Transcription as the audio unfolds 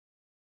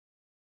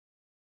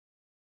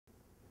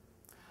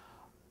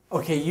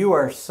Okay, you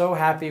are so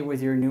happy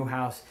with your new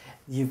house.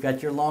 You've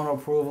got your loan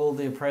approval,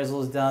 the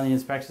appraisal is done, the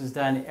inspection is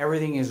done,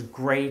 everything is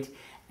great,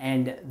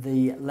 and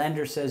the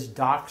lender says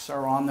docs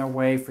are on their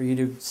way for you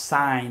to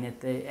sign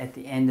at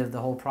the end of the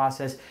whole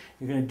process.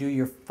 You're going to do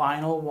your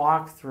final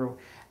walkthrough.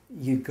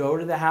 You go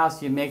to the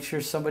house, you make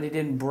sure somebody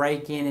didn't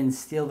break in and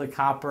steal the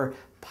copper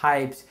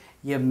pipes.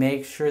 You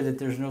make sure that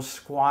there's no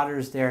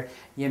squatters there.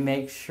 You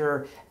make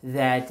sure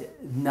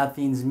that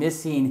nothing's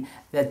missing,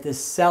 that the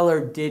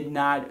seller did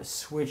not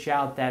switch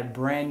out that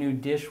brand new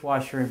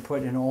dishwasher and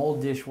put an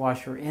old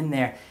dishwasher in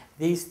there.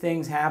 These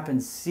things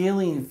happen.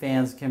 Ceiling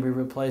fans can be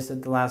replaced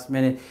at the last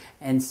minute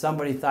and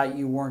somebody thought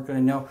you weren't going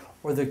to know,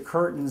 or the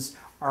curtains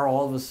are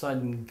all of a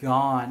sudden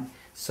gone.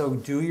 So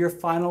do your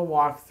final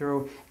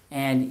walkthrough,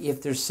 and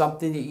if there's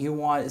something that you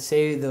want,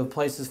 say the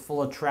place is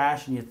full of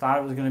trash and you thought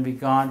it was going to be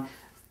gone,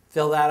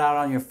 fill that out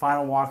on your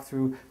final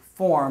walkthrough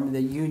form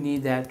that you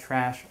need that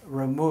trash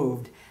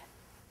removed,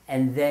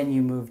 and then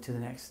you move to the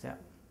next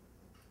step.